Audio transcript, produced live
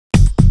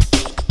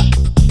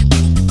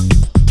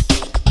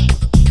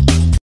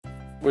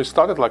we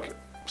started like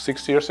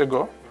 6 years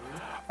ago.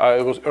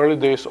 It was early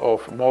days of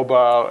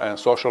mobile and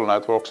social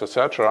networks,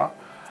 etc.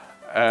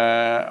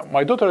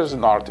 My daughter is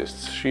an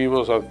artist. She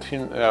was a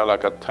teen,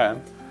 like at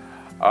 10,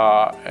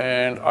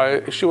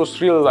 and she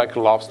was really like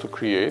loves to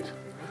create.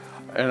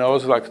 And I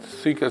was like,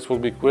 think it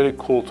would be very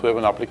cool to have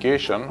an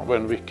application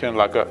when we can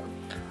like a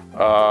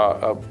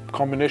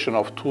combination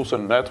of tools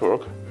and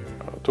network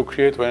to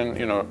create when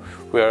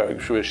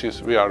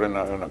we are in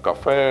a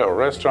cafe or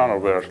restaurant, or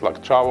we're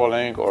like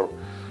traveling, or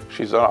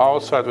she's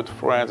outside with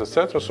friends,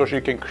 etc. So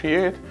she can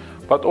create,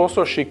 but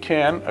also she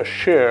can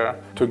share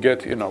to get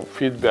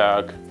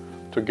feedback,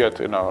 to get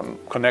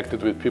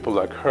connected with people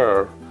like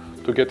her,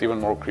 to get even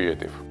more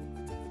creative.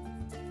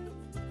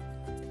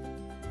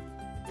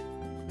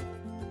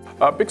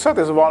 PicsArt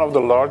is one of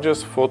the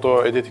largest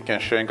photo editing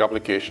and sharing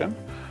application.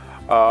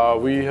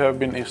 We have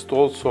been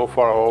installed so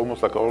far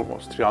almost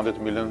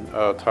 300 million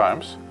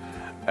times,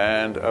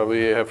 and we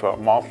have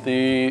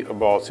monthly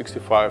about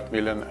 65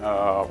 million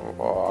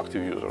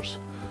active users.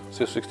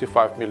 So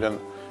 65 million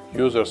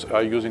users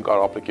are using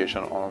our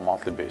application on a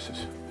monthly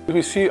basis.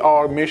 We see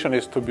our mission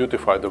is to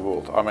beautify the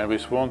world. I mean, we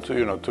want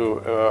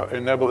to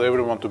enable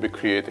everyone to be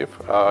creative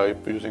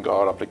using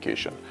our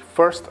application.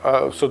 First,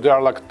 so there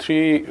are like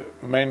three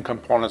main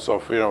components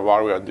of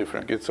why we are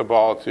different. It's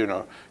about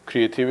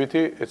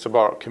creativity, it's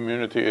about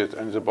community,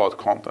 and it's about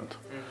content.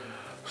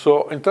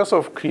 So in terms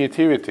of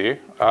creativity,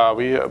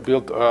 we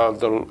built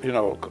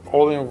the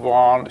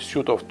all-in-one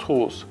suite of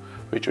tools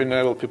which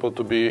enable people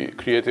to be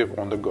creative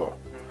on the go.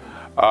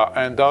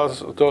 And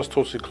those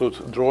tools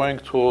include drawing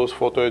tools,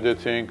 photo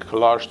editing,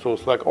 collage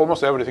tools, like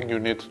almost everything you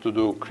need to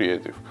do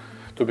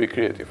to be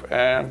creative.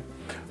 And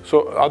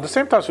so at the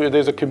same time,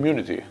 there's a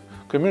community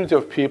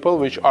of people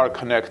which are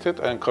connected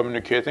and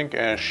communicating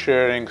and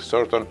sharing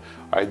certain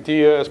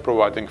ideas,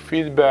 providing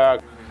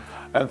feedback.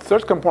 And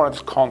third component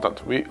is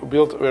content. We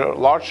built a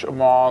large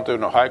amount of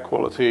high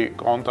quality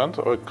content,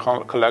 or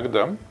collect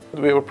them.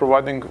 We were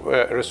providing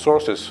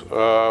resources,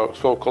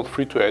 so-called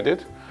free to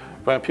edit,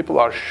 when people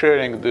are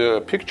sharing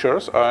the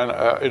pictures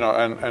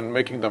and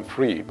making them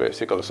free,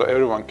 basically, so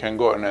everyone can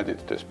go and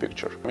edit this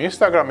picture.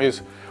 Instagram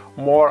is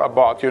more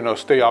about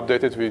stay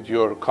updated with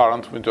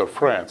your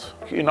friends.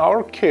 In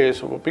our case,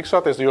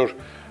 PicsArt is your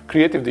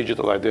creative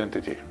digital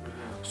identity.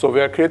 So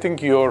we are creating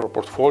your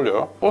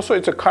portfolio. Also,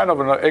 it's a kind of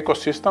an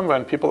ecosystem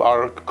when people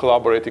are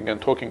collaborating and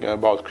talking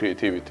about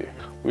creativity.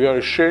 We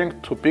are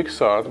sharing to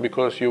PicsArt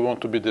because you want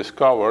to be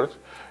discovered,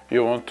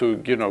 you want to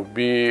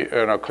be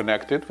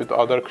connected with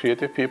other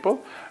creative people,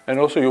 and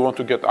also you want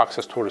to get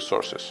access to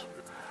resources.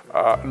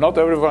 Not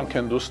everyone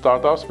can do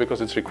startups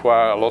because it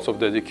requires lots of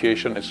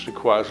dedication. It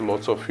requires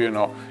lots of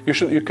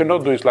you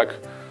cannot do it like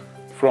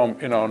from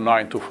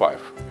 9 to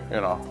 5.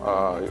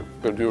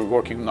 But you're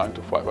working 9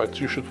 to 5. But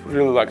you should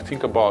really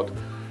think about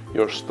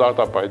your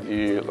startup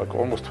idea like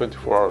almost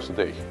 24 hours a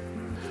day.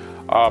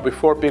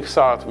 Before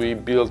PicsArt, we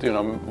built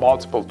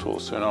multiple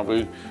tools.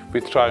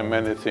 We try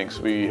many things.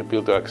 We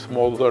built like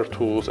smaller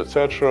tools,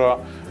 etc.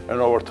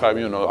 And over time,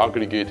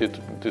 aggregated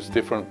these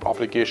different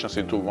applications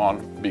into one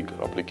big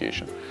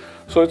application.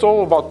 So it's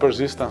all about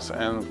persistence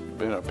and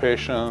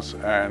patience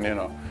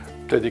and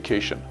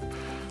dedication.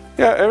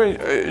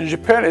 Yeah,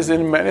 Japan is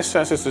in many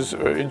senses is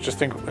an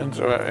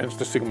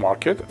interesting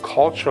market.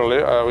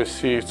 Culturally, we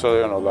see it's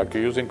like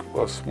using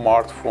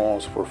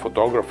smartphones for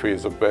photography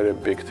is a very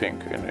big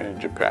thing in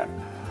Japan.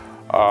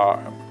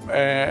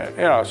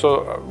 So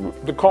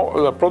the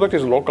product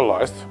is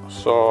localized.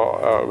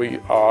 So we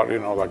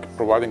are like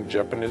providing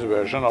Japanese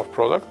version of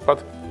product,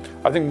 but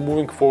I think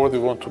moving forward we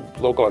want to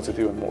localize it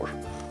even more.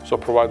 So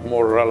provide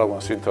more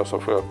relevance in terms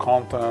of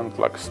content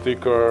like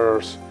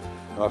stickers.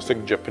 I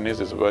think Japanese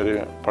is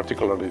very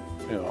particularly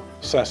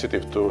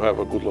sensitive to have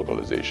a good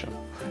localization.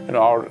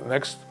 Our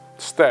next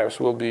steps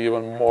will be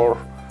even more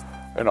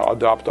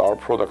adapt our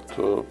product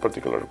to a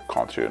particular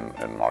country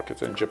and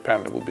markets, and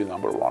Japan will be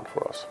 #1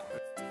 for us.